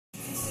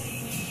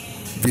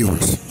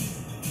Viewers,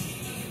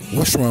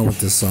 what's wrong with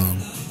this song?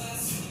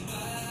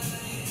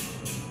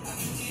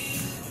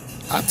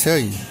 I tell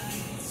you,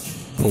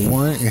 for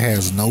one, it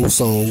has no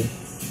soul.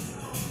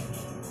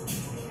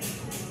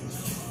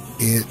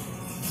 It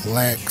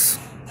lacks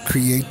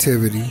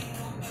creativity.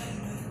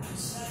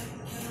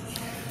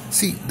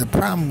 See, the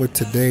problem with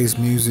today's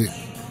music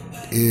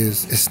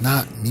is it's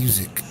not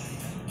music.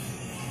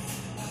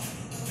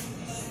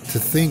 To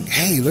think,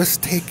 hey, let's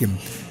take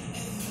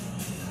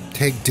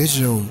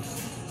digital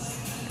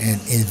and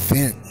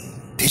invent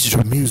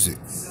digital music.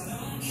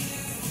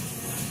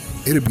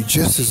 It'll be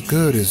just as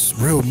good as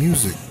real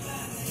music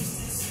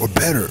or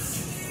better.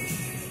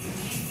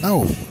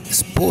 No,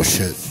 it's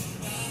bullshit.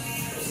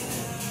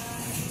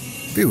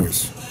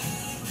 Viewers,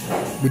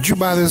 would you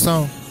buy this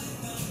song?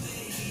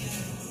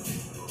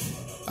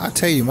 I'll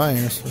tell you my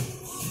answer.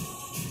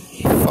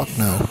 Fuck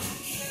no.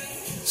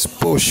 It's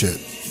bullshit.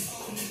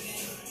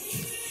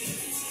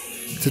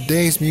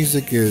 Today's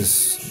music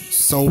is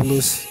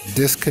soulless,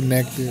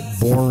 disconnected,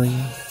 boring,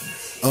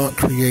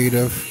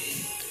 uncreative.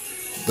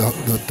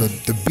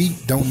 The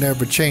beat don't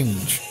never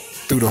change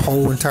through the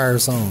whole entire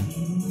song.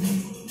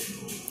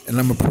 And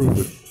I'm gonna prove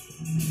it.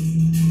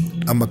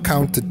 I'm gonna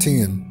count to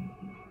 10,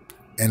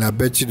 and I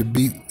bet you the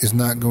beat is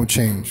not gonna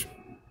change.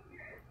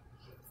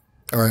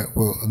 All right,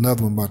 well,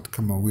 another one about to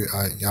come on.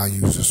 I'll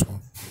use this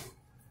one.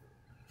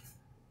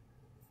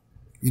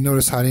 You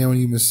notice how they don't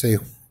even say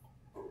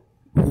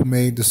who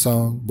made the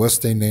song, what's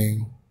their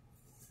name?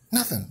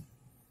 Nothing.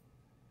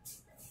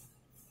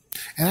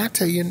 And I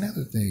tell you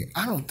another thing.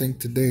 I don't think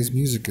today's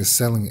music is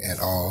selling at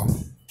all.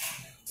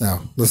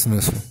 Now, listen to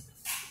this one.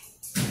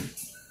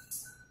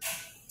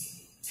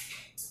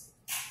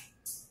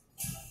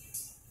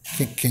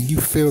 Can you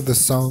feel the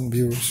song,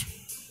 viewers?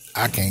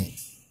 I can't.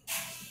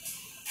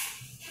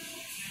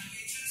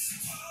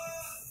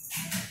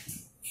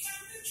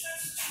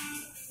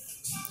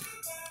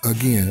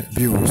 Again,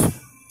 viewers,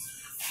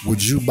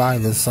 would you buy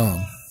the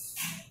song?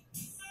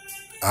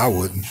 I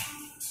wouldn't.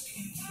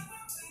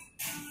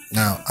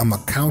 Now, I'm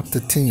going to count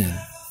to 10.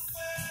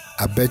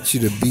 I bet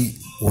you the beat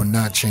will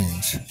not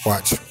change.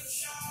 Watch.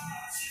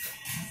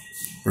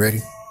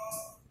 Ready?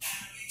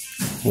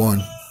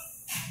 1,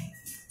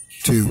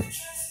 2,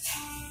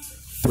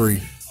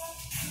 3,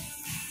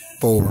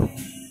 4,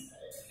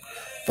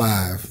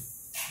 5,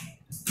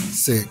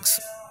 6,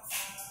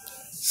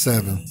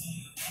 7,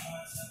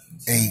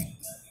 8,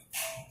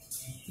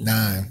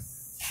 9,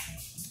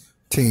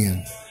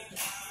 10.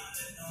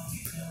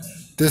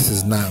 This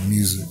is not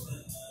music.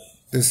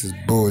 This is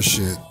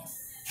bullshit.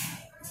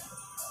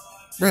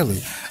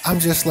 Really. I'm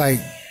just like,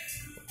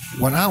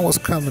 when I was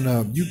coming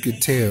up, you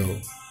could tell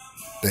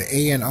the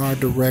A&R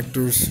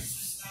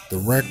directors, the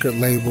record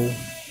label,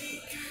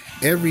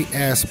 every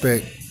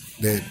aspect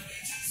that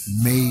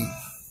made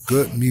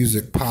good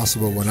music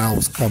possible when I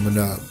was coming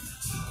up,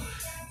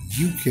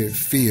 you could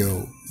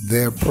feel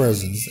their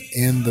presence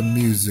in the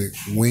music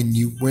when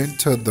you went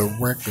to the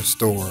record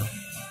store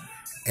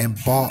and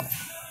bought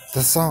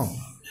the song.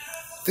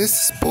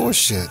 This is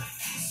bullshit.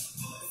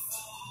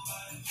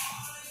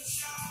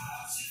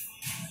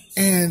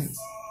 And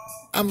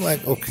I'm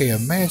like, okay,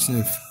 imagine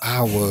if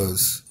I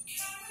was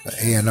the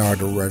A&R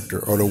director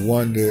or the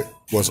one that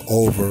was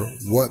over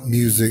what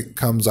music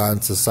comes out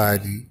in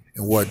society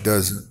and what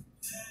doesn't.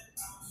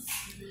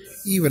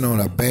 Even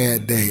on a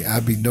bad day,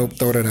 I'd be, nope,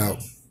 throw that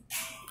out.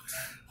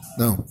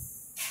 No,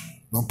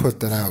 don't put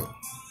that out.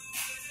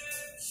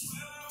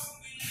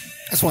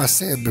 That's what I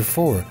said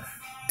before.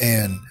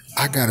 And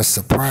I got a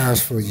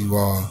surprise for you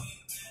all.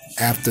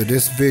 After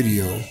this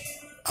video,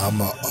 I'm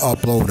going to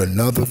upload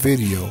another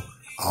video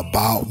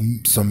about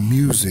some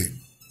music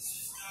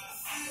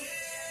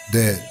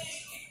that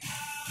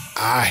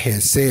I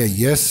had said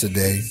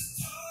yesterday.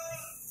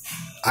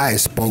 I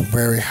spoke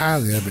very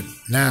highly of it.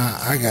 Now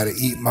I got to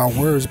eat my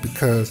words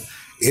because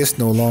it's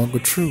no longer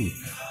true.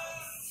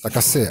 Like I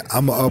said,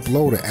 I'm going to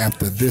upload it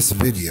after this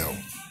video.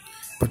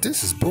 But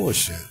this is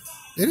bullshit.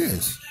 It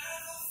is.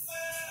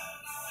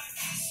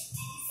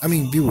 I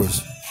mean,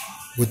 viewers,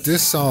 would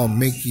this song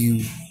make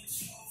you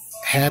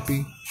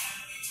happy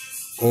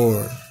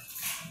or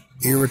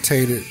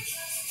irritated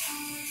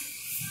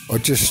or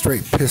just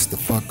straight pissed the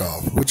fuck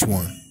off? Which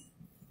one?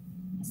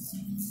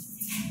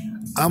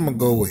 I'm going to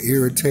go with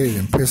irritated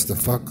and pissed the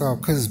fuck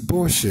off because it's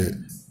bullshit.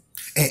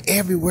 And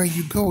everywhere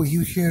you go,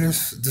 you hear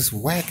this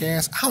whack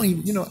ass. I don't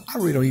even, I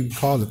really don't even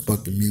call it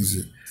fucking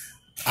music.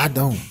 I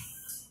don't.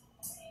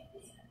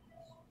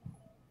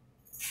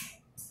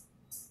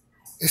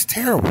 It's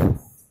terrible.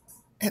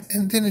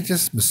 And then it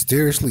just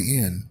mysteriously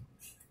ends.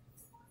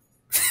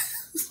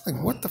 It's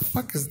like, what the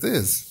fuck is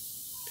this?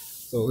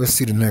 So let's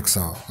see the next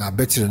song. Now, I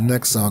bet you the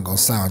next song gonna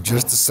sound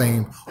just the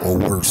same or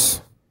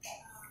worse.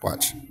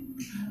 Watch.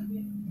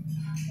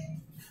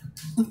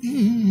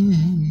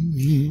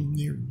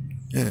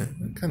 Yeah,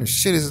 what kind of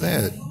shit is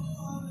that?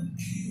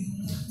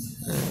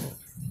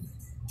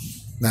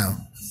 Now,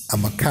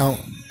 I'm gonna count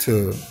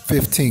to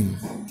 15.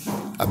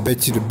 I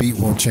bet you the beat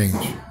won't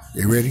change.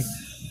 You ready?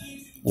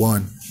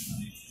 1,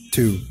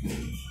 2,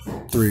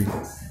 3,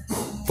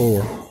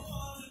 4,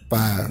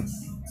 5,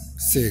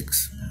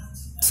 6,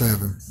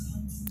 7,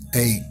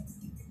 8,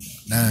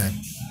 9,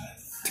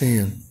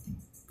 10,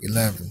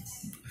 11,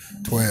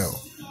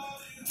 12,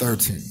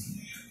 13,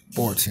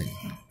 14,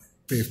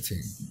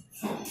 15.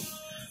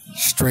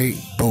 Straight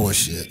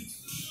bullshit.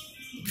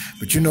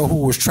 But you know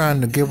who was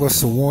trying to give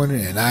us a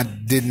warning, and I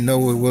didn't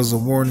know it was a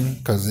warning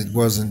because it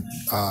wasn't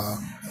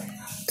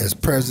as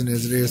present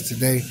as it is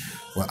today?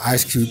 When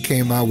Ice Cube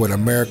came out with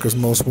America's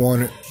Most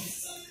Wanted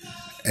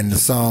and the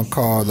song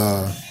called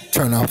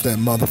Turn Off That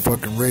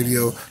Motherfucking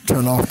Radio,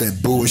 Turn Off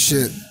That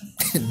Bullshit.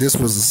 This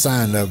was a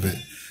sign of it.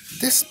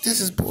 This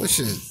is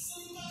bullshit.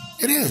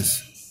 It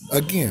is.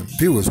 Again,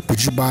 viewers,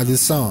 would you buy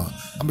this song?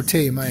 I'm going to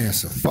tell you my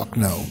answer. Fuck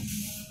no.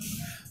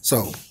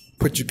 So,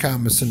 put your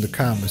comments in the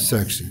comment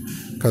section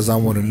because I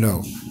want to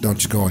know.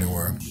 Don't you go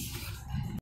anywhere.